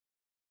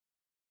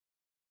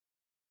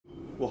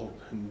Well,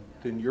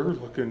 then you're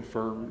looking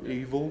for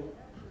Evil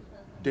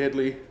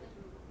Deadly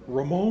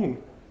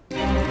Ramone.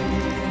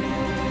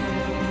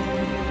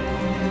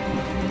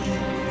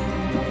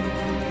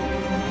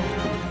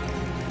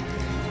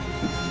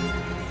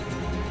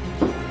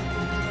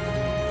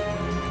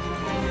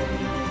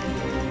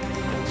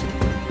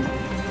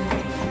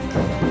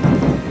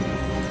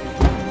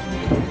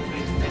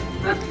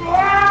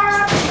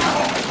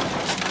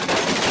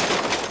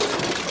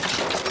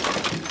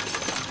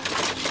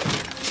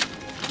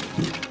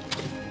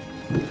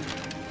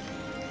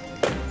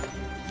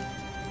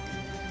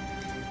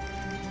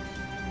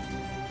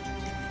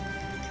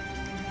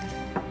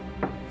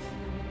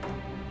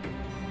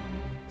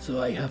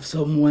 So I have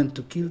someone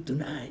to kill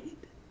tonight.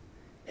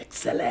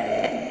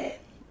 Excellent.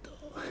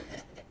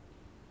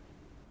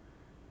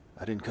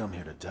 I didn't come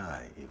here to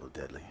die, Evil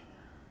Deadly.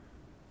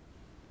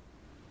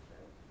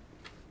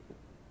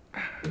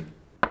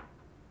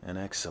 And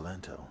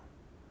excelento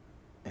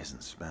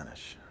isn't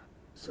Spanish.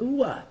 So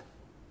what?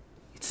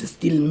 It's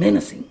still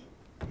menacing.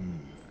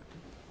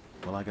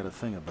 Well, I got a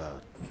thing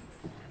about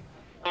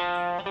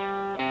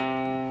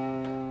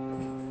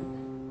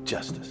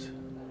justice.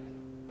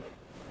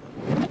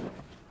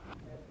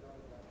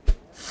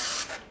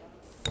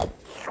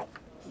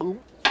 Your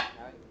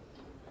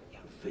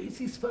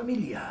face is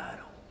familiar.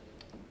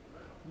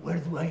 Where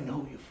do I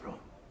know you from?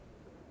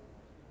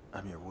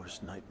 I'm your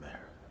worst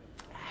nightmare.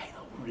 I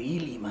don't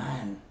really,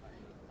 man.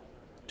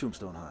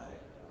 Tombstone High.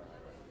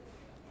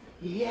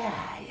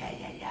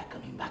 Yeah,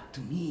 coming back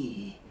to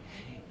me.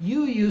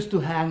 You used to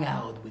hang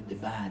out with the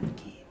band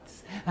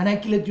kids, and I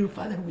killed your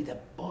father with a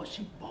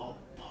bushy bow.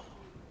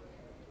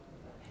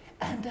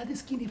 And that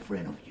skinny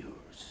friend of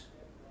yours.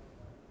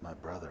 My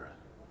brother.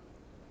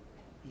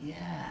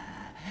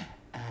 Yeah,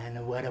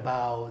 and what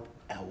about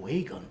a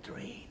wagon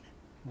train?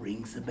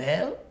 Rings a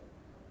bell?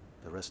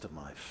 The rest of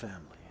my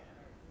family.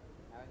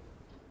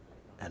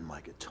 And my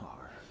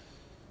guitar.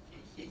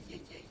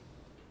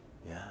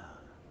 Yeah.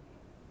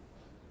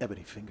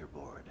 Ebony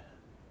fingerboard.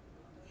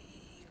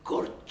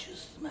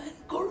 Gorgeous, man,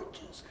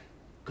 gorgeous.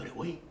 Got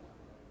away?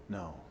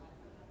 No.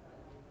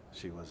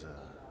 She was a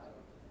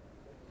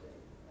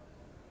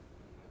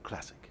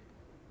classic.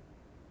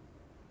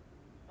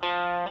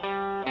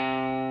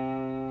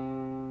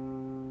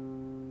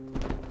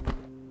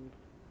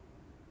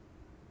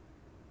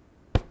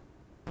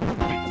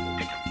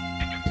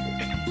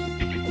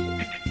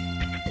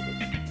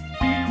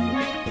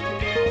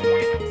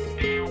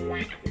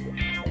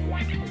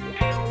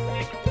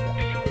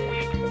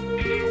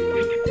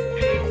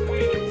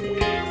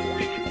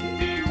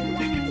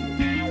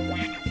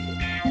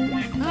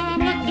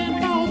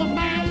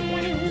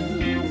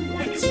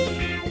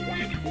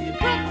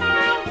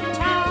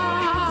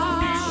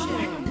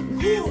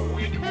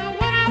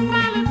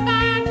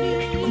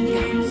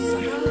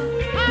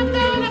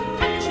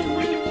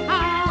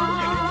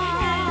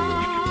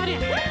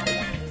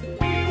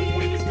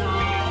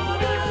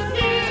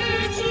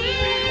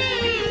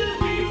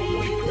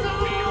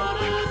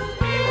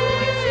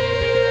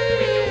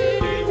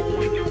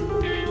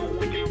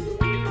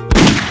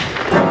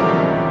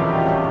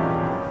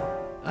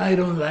 I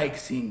don't like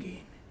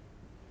singing.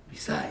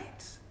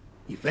 Besides,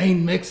 if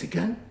ain't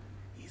Mexican,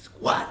 it's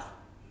guano.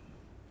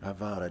 I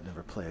vowed I'd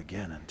never play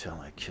again until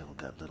I killed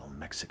that little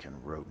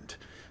Mexican rodent.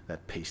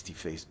 That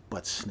pasty-faced,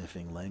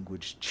 butt-sniffing,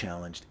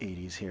 language-challenged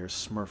 80s hair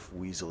smurf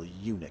weasel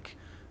eunuch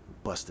who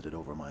busted it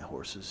over my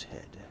horse's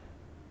head.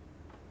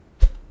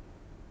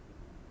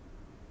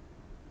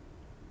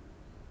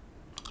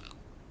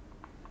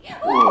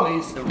 Oh,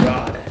 it's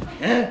rotten,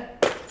 huh?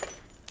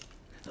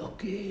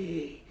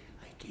 Okay,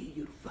 I kill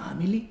your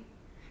family,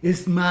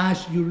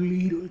 smash your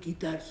little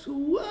guitar, so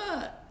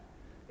what?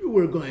 You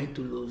were going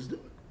to lose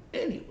them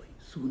anyway,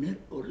 sooner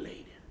or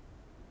later.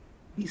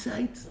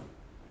 Besides,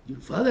 your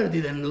father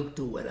didn't look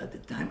too well at the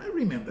time, I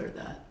remember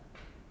that.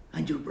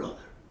 And your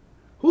brother.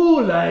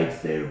 Who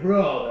likes their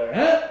brother,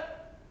 huh?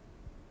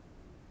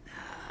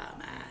 Nah,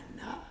 man,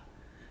 nah.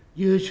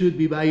 You should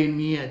be buying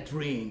me a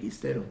drink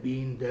instead of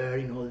being there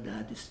in all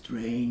that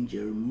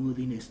stranger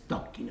moodiness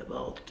talking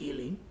about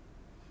killing.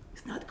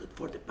 It's not good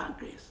for the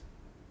pancreas.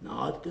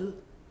 Not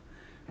good.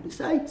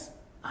 Besides,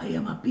 I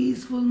am a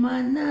peaceful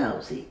man now,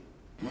 see?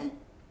 Huh?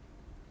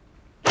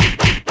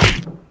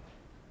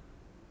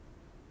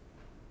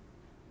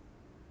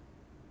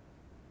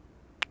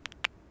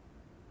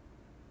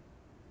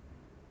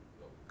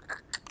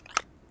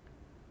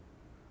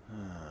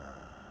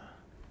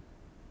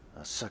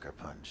 A sucker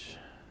punch.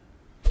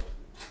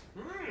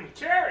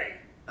 Carey!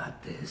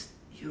 Attest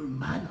your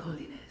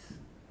manholiness.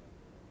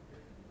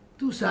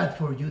 Too sad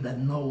for you that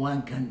no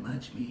one can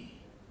match me.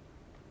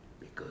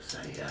 Because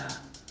I am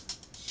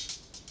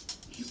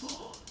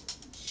Evil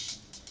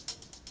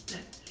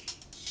Deadly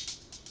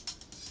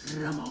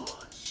Ramone.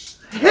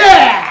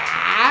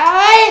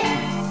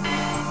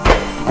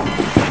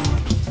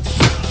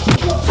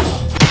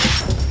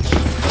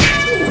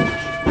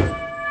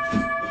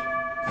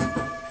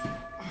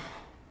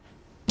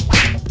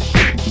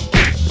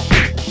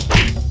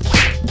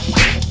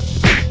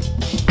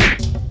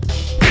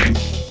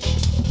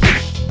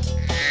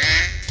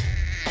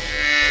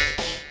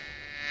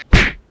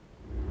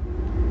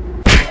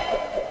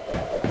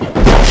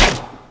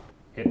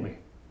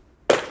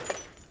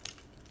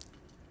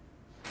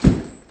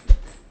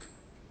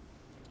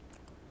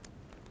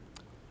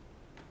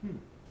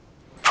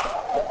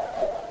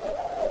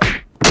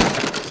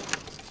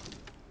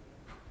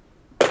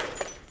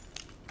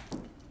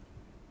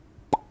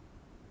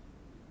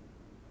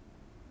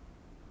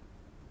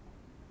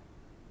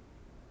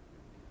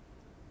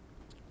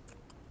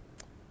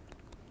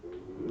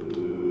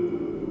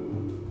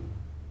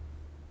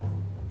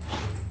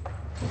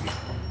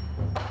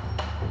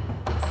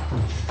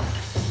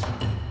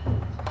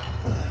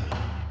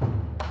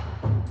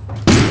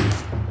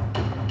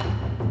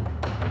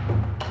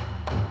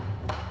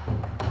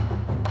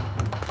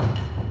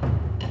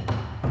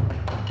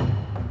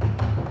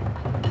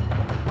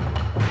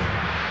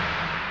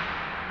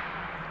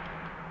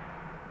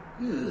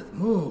 Good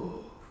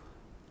move.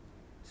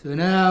 So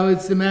now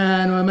it's a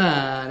mano a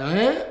mano,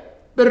 eh?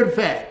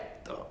 Perfetto.